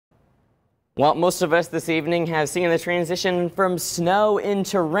Well, most of us this evening have seen the transition from snow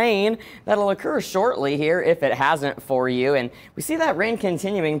into rain. That'll occur shortly here if it hasn't for you. And we see that rain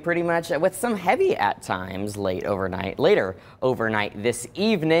continuing pretty much with some heavy at times later overnight this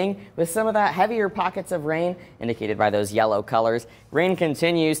evening, with some of that heavier pockets of rain indicated by those yellow colors. Rain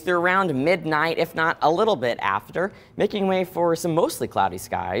continues through around midnight, if not a little bit after, making way for some mostly cloudy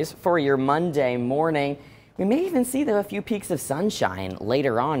skies for your Monday morning. We may even see, though, a few peaks of sunshine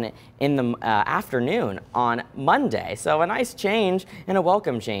later on in the afternoon on Monday. So a nice change and a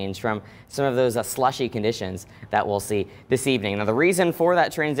welcome change from some of those slushy conditions that we'll see this evening. Now, the reason for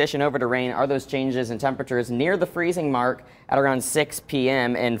that transition over to rain are those changes in temperatures near the freezing mark at around 6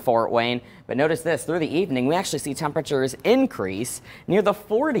 p.m. in Fort Wayne. But notice this, through the evening, we actually see temperatures increase near the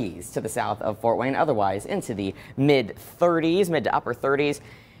 40s to the south of Fort Wayne, otherwise into the mid to upper 30s.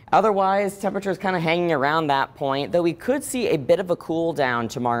 Otherwise, temperatures kind of hanging around that point, though we could see a bit of a cool down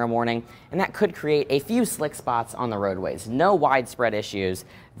tomorrow morning, and that could create a few slick spots on the roadways. No widespread issues,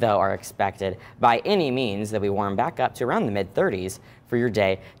 though, are expected by any means. They'll be warm back up to around the mid-30s for your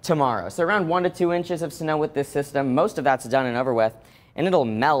day tomorrow. So around 1 to 2 inches of snow with this system. Most of that's done and over with, and it'll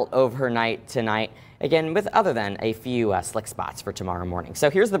melt overnight tonight, again, with other than a few slick spots for tomorrow morning. So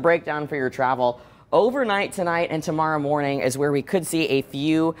here's the breakdown for your travel. Overnight tonight and tomorrow morning is where we could see a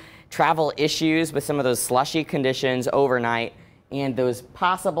few travel issues with some of those slushy conditions overnight and those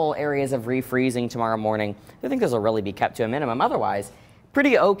possible areas of refreezing tomorrow morning. I think those will really be kept to a minimum. Otherwise,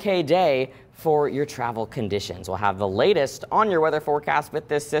 pretty okay day for your travel conditions. We'll have the latest on your weather forecast with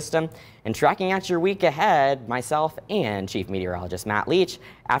this system, and tracking out your week ahead, myself and Chief Meteorologist Matt Leach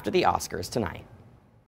after the Oscars tonight.